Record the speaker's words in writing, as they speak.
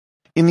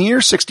In the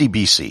year 60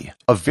 BC,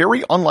 a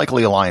very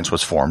unlikely alliance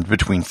was formed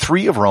between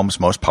three of Rome's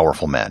most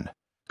powerful men.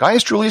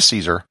 Gaius Julius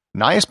Caesar,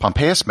 Gnaeus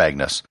Pompeius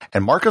Magnus,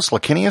 and Marcus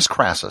Licinius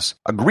Crassus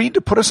agreed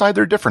to put aside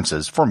their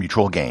differences for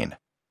mutual gain.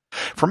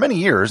 For many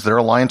years, their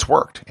alliance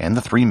worked, and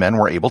the three men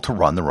were able to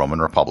run the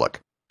Roman Republic,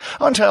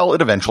 until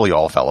it eventually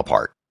all fell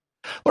apart.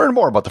 Learn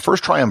more about the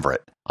first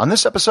triumvirate on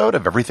this episode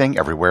of Everything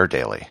Everywhere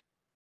Daily.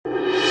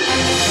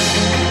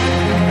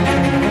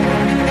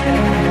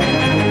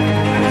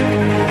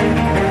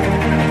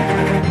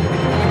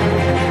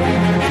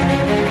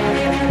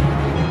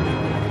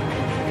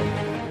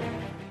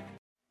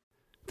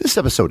 This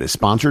episode is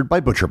sponsored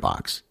by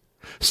ButcherBox.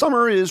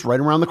 Summer is right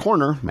around the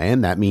corner,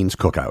 and that means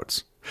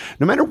cookouts.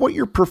 No matter what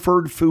your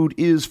preferred food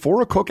is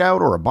for a cookout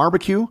or a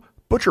barbecue,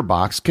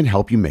 ButcherBox can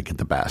help you make it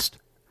the best.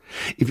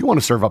 If you want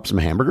to serve up some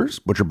hamburgers,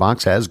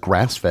 ButcherBox has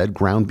grass-fed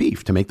ground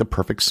beef to make the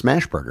perfect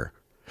smash burger.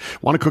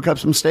 Want to cook up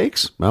some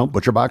steaks? Well,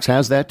 ButcherBox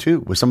has that too,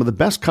 with some of the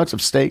best cuts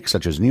of steak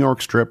such as New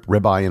York strip,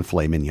 ribeye, and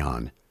filet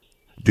mignon.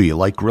 Do you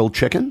like grilled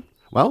chicken?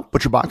 Well,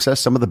 ButcherBox has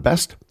some of the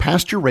best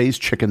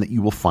pasture-raised chicken that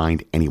you will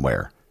find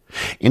anywhere.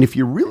 And if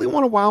you really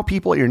want to wow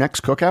people at your next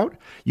cookout,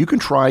 you can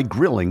try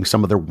grilling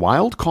some of their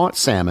wild-caught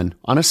salmon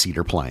on a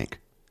cedar plank.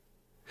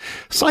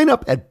 Sign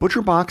up at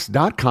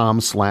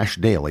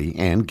butcherbox.com/daily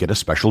and get a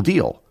special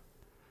deal.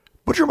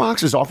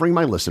 ButcherBox is offering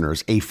my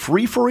listeners a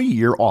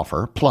free-for-a-year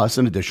offer plus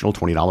an additional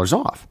 $20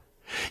 off.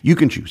 You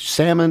can choose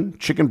salmon,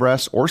 chicken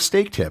breasts, or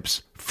steak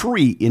tips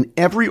free in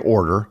every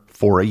order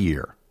for a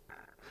year.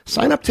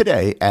 Sign up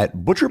today at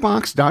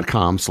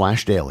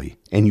butcherbox.com/daily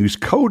and use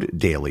code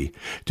DAILY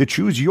to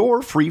choose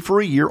your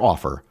free-for-a-year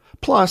offer,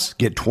 plus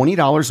get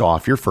 $20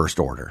 off your first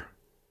order.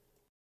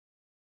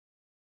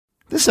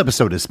 This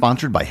episode is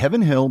sponsored by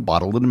Heaven Hill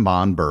Bottled &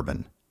 Bond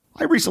Bourbon.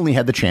 I recently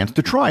had the chance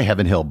to try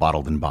Heaven Hill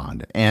Bottled &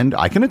 Bond, and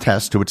I can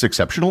attest to its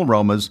exceptional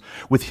aromas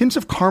with hints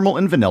of caramel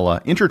and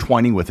vanilla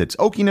intertwining with its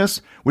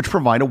oakiness, which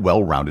provide a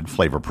well-rounded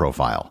flavor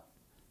profile.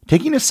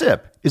 Taking a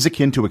sip is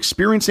akin to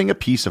experiencing a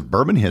piece of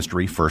bourbon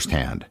history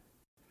firsthand.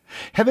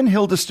 Heaven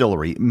Hill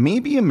Distillery may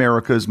be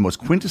America's most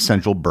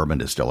quintessential bourbon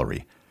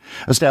distillery.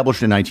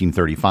 Established in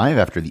 1935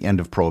 after the end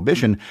of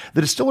Prohibition,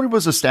 the distillery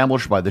was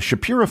established by the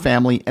Shapira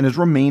family and has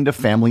remained a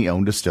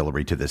family-owned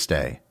distillery to this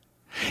day.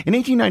 In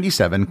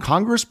 1897,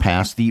 Congress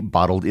passed the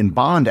Bottled in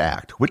Bond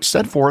Act, which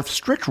set forth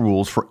strict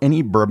rules for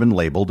any bourbon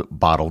labeled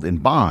Bottled in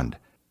Bond.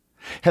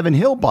 Heaven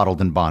Hill Bottled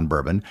in Bond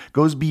Bourbon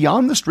goes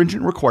beyond the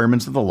stringent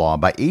requirements of the law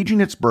by aging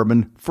its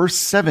bourbon for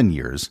 7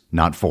 years,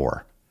 not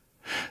 4.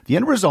 The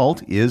end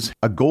result is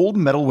a gold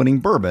medal-winning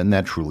bourbon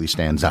that truly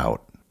stands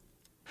out.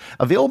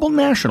 Available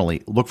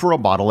nationally, look for a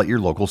bottle at your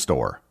local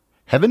store.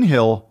 Heaven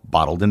Hill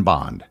Bottled in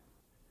Bond.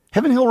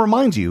 Heaven Hill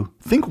reminds you,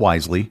 think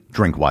wisely,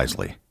 drink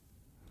wisely.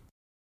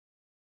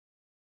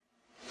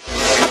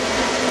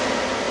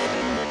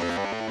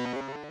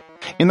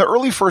 In the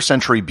early 1st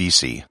century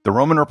BC, the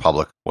Roman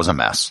Republic was a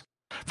mess.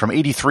 From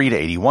 83 to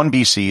 81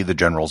 BC, the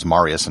generals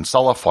Marius and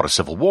Sulla fought a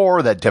civil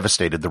war that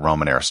devastated the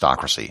Roman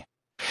aristocracy.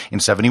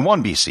 In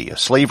 71 BC, a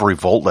slave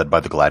revolt led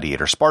by the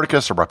gladiator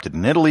Spartacus erupted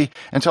in Italy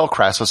until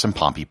Crassus and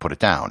Pompey put it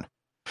down.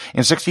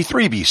 In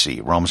 63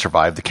 BC, Rome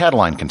survived the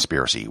Catiline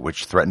conspiracy,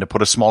 which threatened to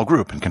put a small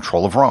group in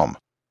control of Rome.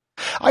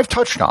 I've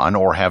touched on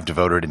or have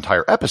devoted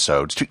entire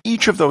episodes to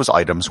each of those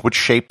items which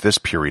shaped this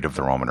period of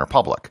the Roman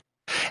Republic.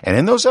 And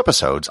in those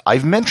episodes,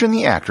 I've mentioned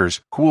the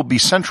actors who will be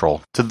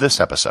central to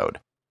this episode.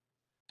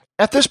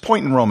 At this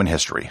point in Roman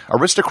history,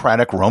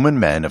 aristocratic Roman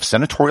men of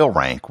senatorial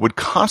rank would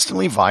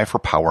constantly vie for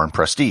power and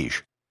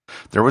prestige.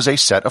 There was a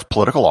set of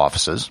political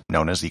offices,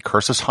 known as the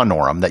cursus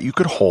honorum, that you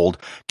could hold,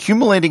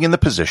 accumulating in the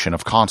position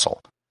of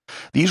consul.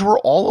 These were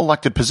all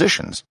elected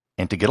positions,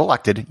 and to get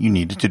elected, you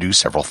needed to do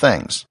several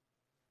things.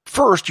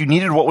 First, you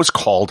needed what was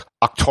called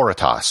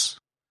auctoritas.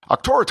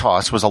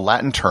 Auctoritas was a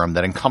Latin term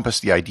that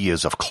encompassed the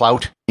ideas of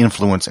clout,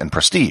 influence, and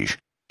prestige.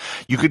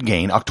 You could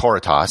gain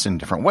auctoritas in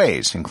different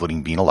ways,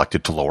 including being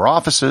elected to lower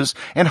offices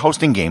and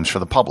hosting games for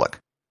the public.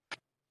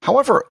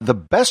 However, the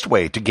best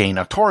way to gain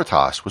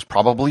auctoritas was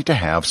probably to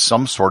have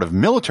some sort of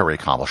military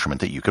accomplishment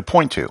that you could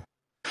point to.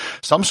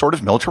 Some sort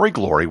of military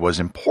glory was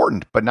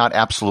important, but not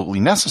absolutely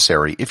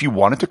necessary if you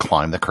wanted to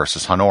climb the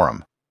cursus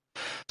honorum.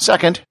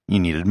 Second, you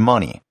needed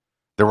money.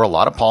 There were a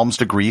lot of palms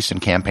to grease,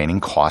 and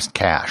campaigning cost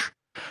cash.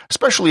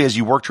 Especially as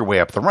you worked your way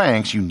up the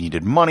ranks, you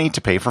needed money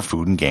to pay for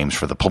food and games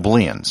for the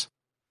plebeians.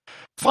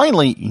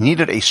 Finally, you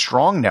needed a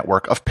strong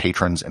network of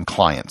patrons and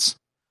clients.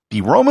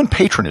 The Roman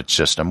patronage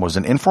system was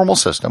an informal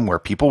system where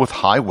people with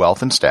high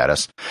wealth and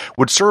status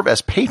would serve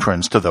as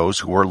patrons to those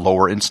who were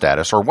lower in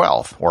status or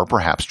wealth, or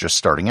perhaps just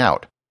starting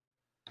out.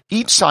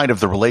 Each side of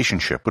the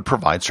relationship would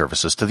provide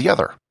services to the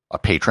other. A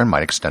patron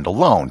might extend a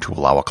loan to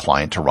allow a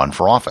client to run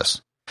for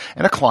office,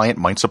 and a client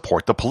might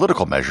support the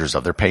political measures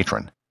of their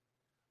patron.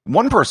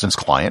 One person's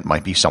client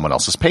might be someone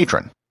else's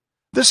patron.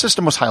 This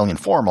system was highly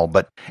informal,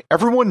 but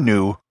everyone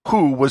knew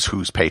who was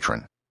whose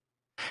patron.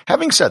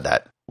 Having said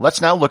that,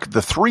 let's now look at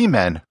the three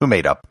men who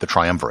made up the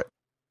triumvirate.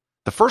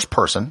 The first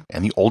person,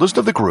 and the oldest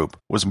of the group,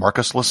 was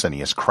Marcus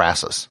Licinius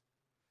Crassus.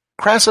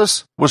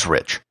 Crassus was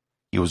rich.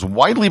 He was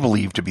widely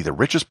believed to be the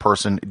richest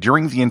person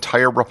during the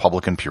entire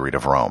Republican period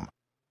of Rome.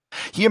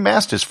 He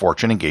amassed his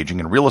fortune engaging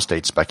in real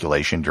estate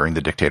speculation during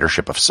the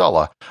dictatorship of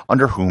Sulla,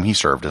 under whom he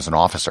served as an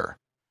officer.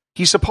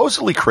 He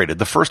supposedly created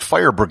the first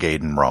fire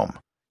brigade in Rome.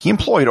 He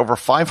employed over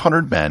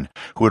 500 men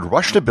who would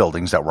rush to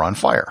buildings that were on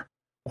fire.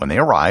 When they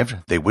arrived,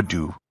 they would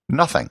do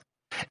nothing,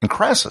 and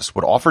Crassus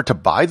would offer to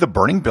buy the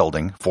burning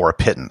building for a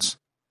pittance.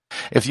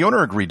 If the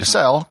owner agreed to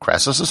sell,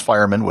 Crassus's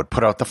firemen would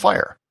put out the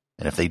fire,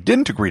 and if they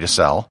didn't agree to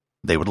sell,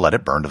 they would let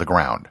it burn to the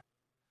ground.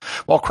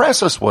 While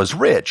Crassus was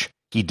rich,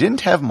 he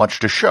didn't have much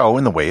to show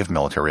in the way of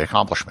military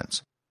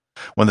accomplishments.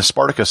 When the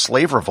Spartacus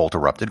slave revolt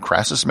erupted,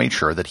 Crassus made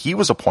sure that he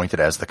was appointed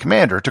as the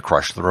commander to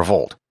crush the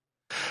revolt.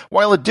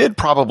 While it did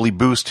probably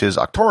boost his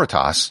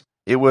auctoritas,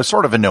 it was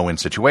sort of a no-win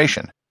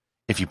situation.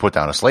 If he put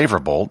down a slave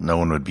revolt, no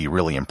one would be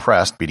really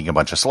impressed beating a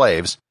bunch of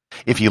slaves.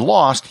 If he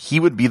lost, he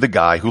would be the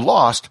guy who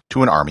lost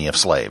to an army of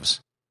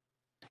slaves.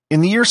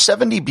 In the year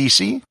 70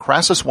 BC,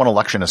 Crassus won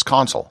election as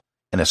consul,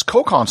 and as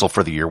co-consul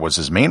for the year was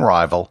his main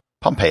rival,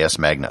 Pompeius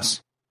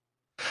Magnus.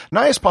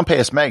 Gnaeus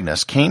Pompeius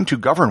Magnus came to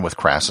govern with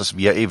Crassus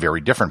via a very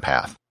different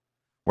path.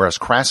 Whereas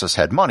Crassus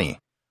had money,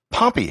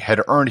 Pompey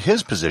had earned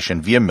his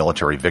position via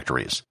military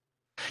victories.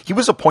 He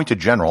was appointed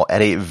general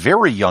at a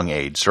very young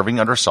age, serving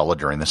under Sulla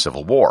during the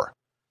Civil War.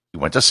 He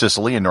went to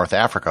Sicily and North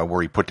Africa,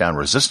 where he put down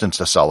resistance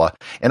to Sulla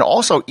and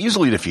also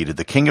easily defeated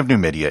the king of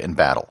Numidia in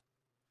battle.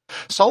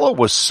 Sulla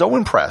was so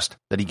impressed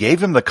that he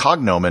gave him the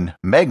cognomen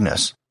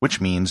Magnus, which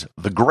means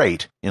the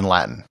Great in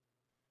Latin.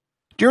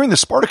 During the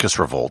Spartacus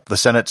revolt, the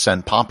Senate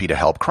sent Pompey to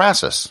help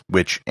Crassus,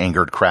 which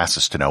angered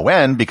Crassus to no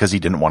end because he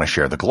didn't want to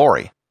share the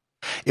glory.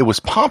 It was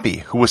Pompey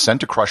who was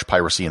sent to crush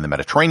piracy in the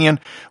Mediterranean,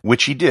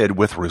 which he did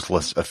with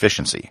ruthless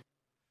efficiency.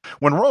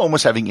 When Rome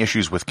was having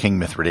issues with King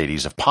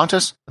Mithridates of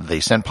Pontus, they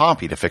sent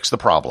Pompey to fix the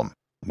problem,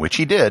 which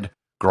he did,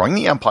 growing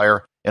the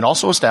empire and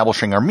also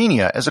establishing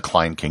Armenia as a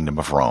client kingdom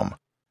of Rome.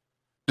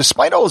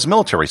 Despite all his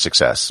military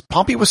success,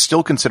 Pompey was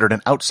still considered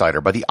an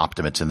outsider by the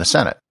Optimates in the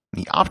Senate.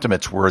 The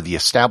Optimates were the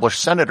established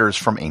senators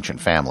from ancient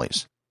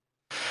families.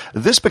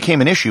 This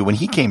became an issue when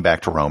he came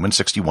back to Rome in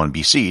 61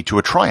 BC to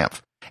a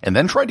triumph, and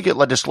then tried to get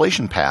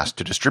legislation passed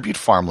to distribute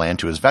farmland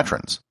to his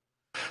veterans.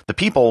 The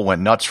people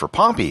went nuts for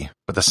Pompey,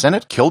 but the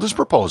Senate killed his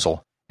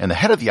proposal, and the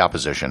head of the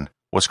opposition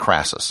was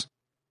Crassus.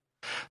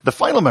 The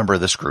final member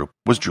of this group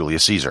was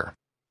Julius Caesar.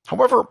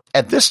 However,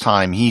 at this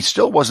time, he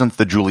still wasn't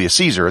the Julius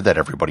Caesar that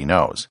everybody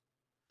knows.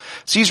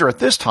 Caesar at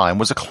this time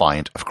was a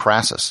client of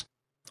Crassus.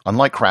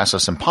 Unlike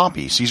Crassus and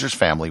Pompey, Caesar's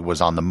family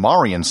was on the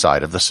Marian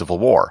side of the Civil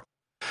War.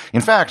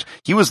 In fact,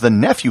 he was the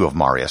nephew of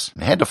Marius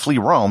and had to flee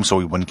Rome so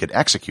he wouldn't get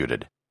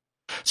executed.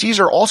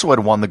 Caesar also had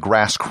won the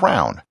Grass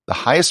Crown, the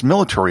highest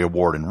military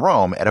award in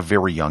Rome, at a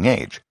very young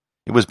age.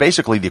 It was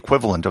basically the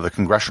equivalent of the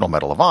Congressional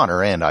Medal of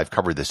Honor, and I've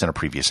covered this in a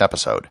previous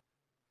episode.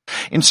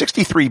 In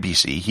 63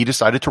 BC, he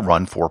decided to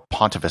run for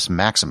Pontifex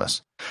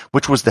Maximus,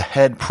 which was the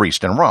head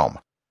priest in Rome.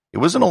 It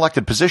was an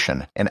elected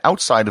position and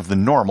outside of the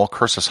normal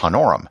cursus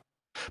honorum,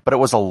 but it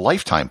was a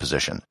lifetime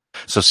position,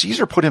 so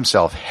Caesar put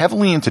himself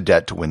heavily into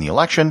debt to win the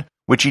election,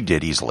 which he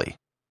did easily.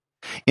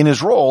 In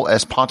his role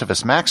as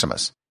Pontifex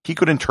Maximus, he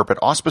could interpret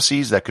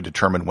auspices that could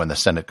determine when the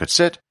Senate could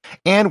sit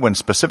and when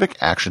specific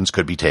actions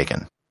could be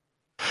taken.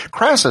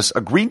 Crassus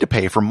agreed to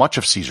pay for much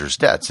of Caesar's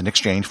debts in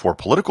exchange for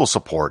political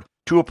support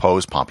to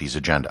oppose Pompey's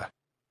agenda.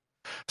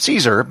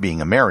 Caesar,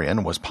 being a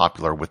Marian, was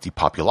popular with the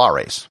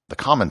populares, the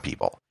common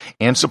people,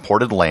 and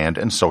supported land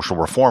and social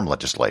reform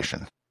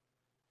legislation.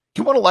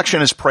 He won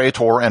election as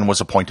praetor and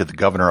was appointed the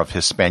governor of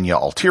Hispania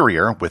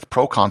Ulterior with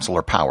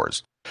proconsular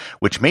powers,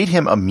 which made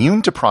him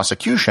immune to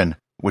prosecution,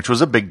 which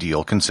was a big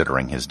deal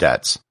considering his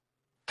debts.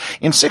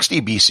 In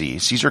 60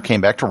 BC, Caesar came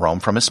back to Rome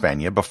from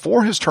Hispania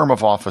before his term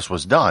of office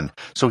was done,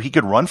 so he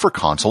could run for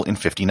consul in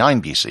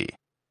 59 BC.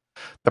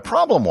 The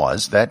problem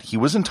was that he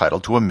was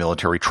entitled to a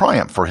military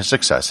triumph for his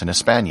success in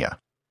Hispania.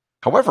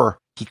 However,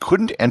 he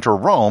couldn't enter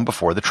Rome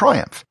before the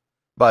triumph.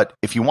 But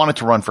if he wanted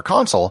to run for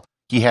consul,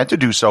 he had to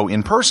do so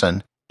in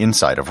person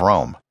inside of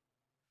Rome.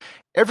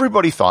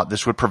 Everybody thought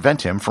this would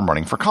prevent him from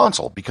running for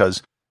consul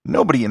because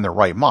nobody in their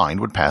right mind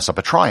would pass up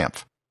a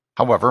triumph.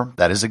 However,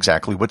 that is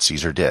exactly what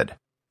Caesar did.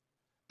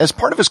 As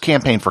part of his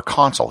campaign for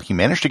consul, he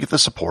managed to get the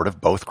support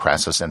of both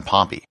Crassus and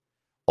Pompey.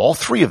 All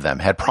three of them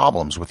had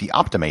problems with the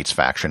Optimates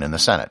faction in the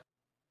Senate.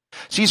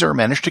 Caesar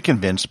managed to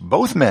convince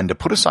both men to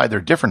put aside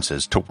their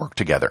differences to work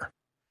together.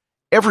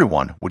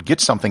 Everyone would get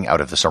something out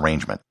of this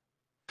arrangement.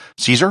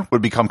 Caesar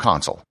would become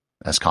consul.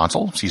 As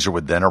consul, Caesar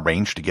would then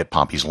arrange to get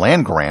Pompey's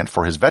land grant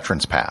for his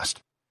veterans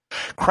passed.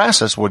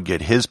 Crassus would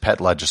get his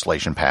pet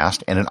legislation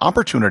passed and an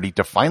opportunity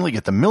to finally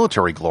get the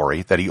military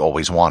glory that he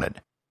always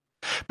wanted.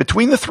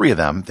 Between the three of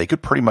them, they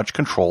could pretty much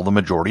control the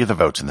majority of the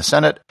votes in the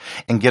Senate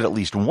and get at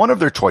least one of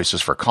their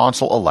choices for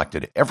consul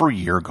elected every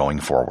year going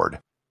forward.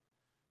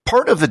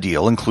 Part of the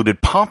deal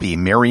included Pompey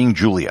marrying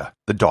Julia,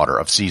 the daughter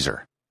of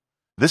Caesar.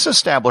 This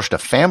established a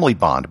family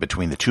bond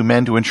between the two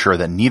men to ensure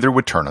that neither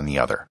would turn on the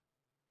other.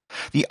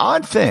 The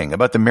odd thing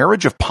about the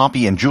marriage of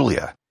Pompey and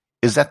Julia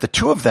is that the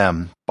two of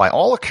them, by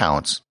all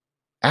accounts,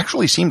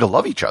 actually seemed to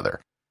love each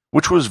other,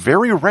 which was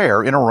very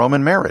rare in a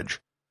Roman marriage.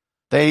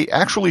 They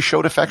actually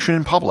showed affection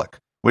in public,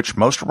 which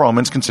most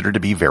Romans considered to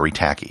be very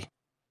tacky.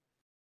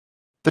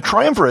 The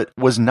triumvirate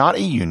was not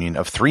a union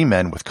of three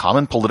men with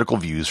common political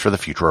views for the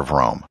future of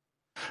Rome.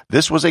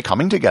 This was a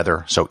coming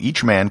together so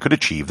each man could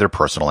achieve their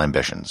personal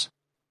ambitions.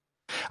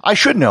 I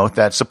should note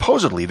that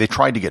supposedly they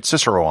tried to get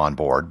Cicero on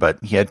board,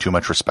 but he had too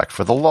much respect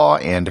for the law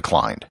and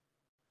declined.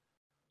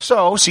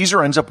 So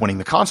Caesar ends up winning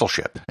the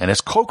consulship, and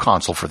his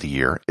co-consul for the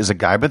year is a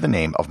guy by the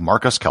name of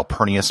Marcus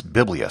Calpurnius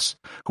Biblius,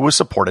 who was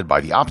supported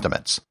by the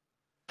Optimates.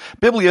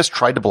 Biblius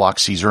tried to block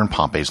Caesar and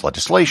Pompey's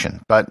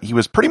legislation, but he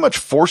was pretty much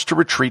forced to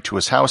retreat to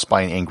his house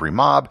by an angry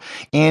mob,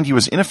 and he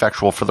was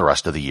ineffectual for the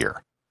rest of the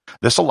year.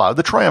 This allowed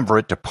the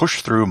triumvirate to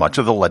push through much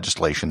of the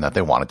legislation that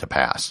they wanted to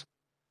pass.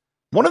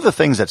 One of the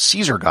things that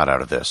Caesar got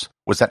out of this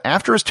was that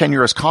after his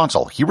tenure as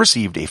consul, he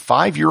received a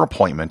 5-year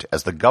appointment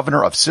as the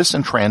governor of Cis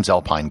and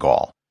Transalpine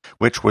Gaul,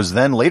 which was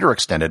then later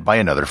extended by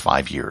another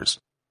 5 years.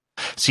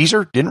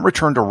 Caesar didn't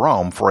return to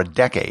Rome for a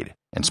decade,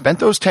 and spent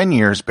those 10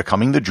 years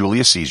becoming the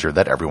Julius Caesar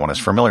that everyone is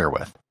familiar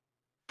with.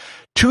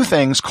 Two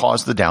things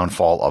caused the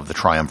downfall of the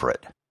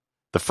triumvirate.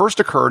 The first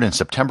occurred in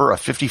September of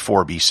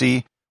 54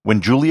 BC,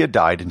 when Julia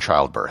died in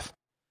childbirth.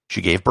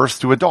 She gave birth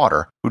to a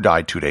daughter, who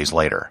died 2 days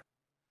later.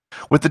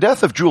 With the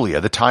death of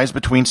Julia, the ties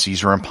between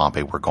Caesar and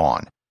Pompey were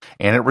gone,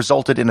 and it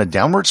resulted in a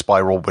downward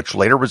spiral which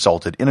later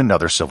resulted in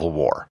another civil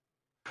war.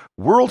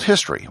 World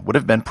history would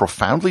have been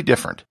profoundly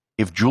different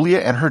if Julia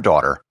and her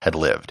daughter had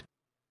lived.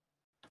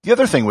 The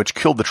other thing which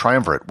killed the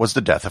triumvirate was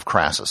the death of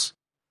Crassus.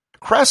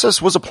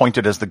 Crassus was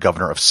appointed as the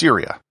governor of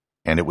Syria,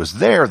 and it was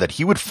there that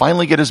he would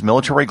finally get his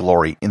military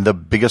glory in the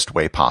biggest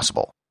way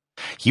possible.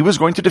 He was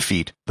going to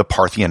defeat the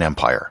Parthian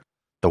Empire,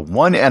 the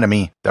one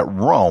enemy that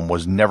Rome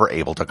was never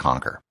able to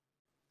conquer.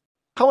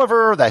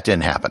 However, that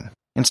didn't happen.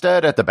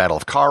 Instead, at the Battle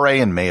of Carrhae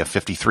in May of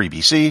 53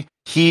 BC,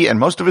 he and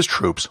most of his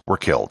troops were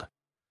killed.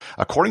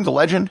 According to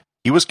legend,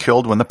 he was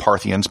killed when the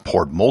Parthians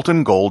poured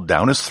molten gold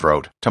down his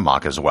throat to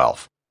mock his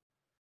wealth.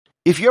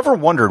 If you ever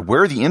wondered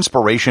where the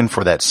inspiration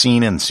for that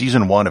scene in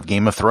Season 1 of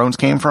Game of Thrones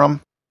came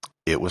from,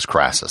 it was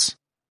Crassus.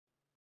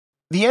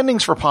 The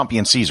endings for Pompey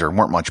and Caesar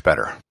weren't much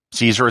better.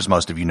 Caesar, as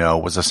most of you know,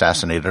 was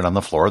assassinated on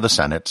the floor of the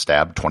Senate,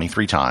 stabbed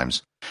 23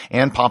 times,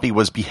 and Pompey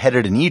was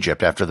beheaded in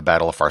Egypt after the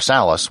Battle of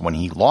Pharsalus when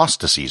he lost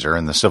to Caesar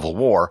in the Civil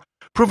War,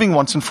 proving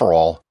once and for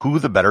all who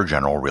the better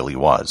general really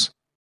was.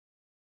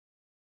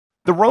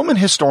 The Roman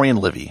historian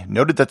Livy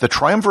noted that the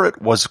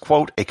triumvirate was,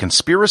 quote, a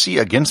conspiracy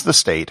against the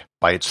state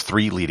by its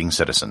three leading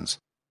citizens.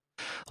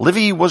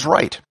 Livy was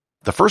right.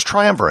 The first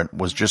triumvirate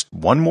was just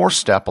one more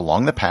step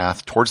along the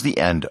path towards the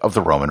end of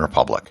the Roman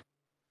Republic.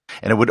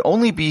 And it would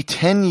only be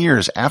 10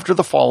 years after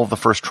the fall of the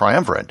first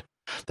triumvirate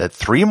that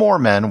three more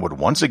men would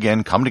once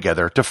again come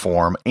together to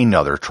form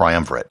another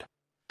triumvirate.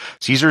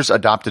 Caesar's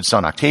adopted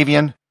son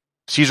Octavian,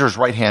 Caesar's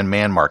right-hand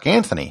man Mark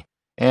Antony,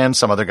 and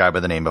some other guy by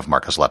the name of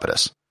Marcus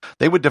Lepidus.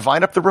 They would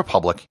divide up the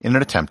Republic in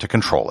an attempt to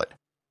control it.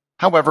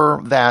 However,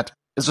 that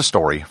is a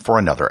story for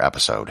another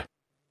episode.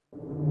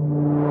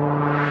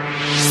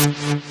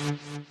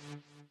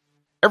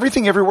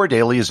 Everything Everywhere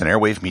Daily is an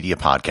Airwave Media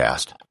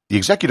podcast. The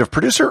executive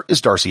producer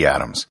is Darcy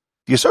Adams.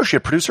 The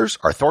associate producers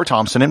are Thor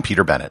Thompson and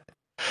Peter Bennett.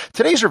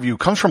 Today's review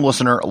comes from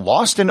listener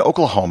Lost in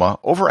Oklahoma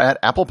over at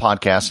Apple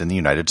Podcasts in the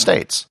United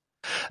States.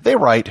 They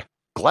write,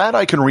 "Glad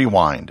I can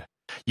rewind.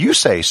 You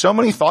say so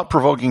many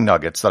thought-provoking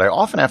nuggets that I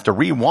often have to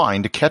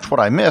rewind to catch what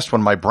I missed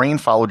when my brain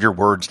followed your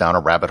words down a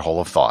rabbit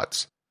hole of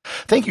thoughts.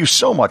 Thank you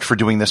so much for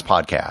doing this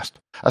podcast,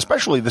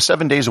 especially the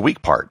 7 days a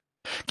week part.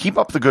 Keep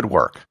up the good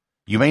work.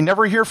 You may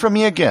never hear from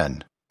me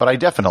again, but I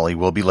definitely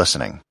will be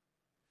listening."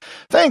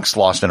 Thanks,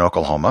 Lost in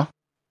Oklahoma.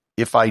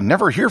 If I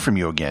never hear from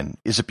you again,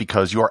 is it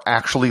because you are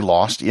actually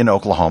lost in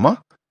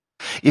Oklahoma?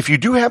 If you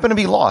do happen to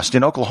be lost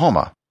in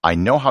Oklahoma, I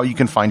know how you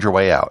can find your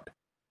way out.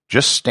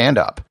 Just stand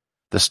up.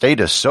 The state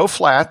is so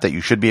flat that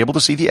you should be able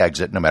to see the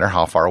exit no matter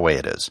how far away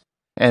it is.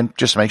 And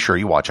just make sure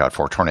you watch out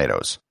for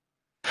tornadoes.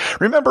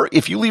 Remember,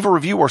 if you leave a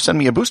review or send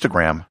me a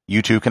boostagram,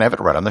 you too can have it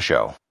read on the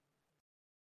show.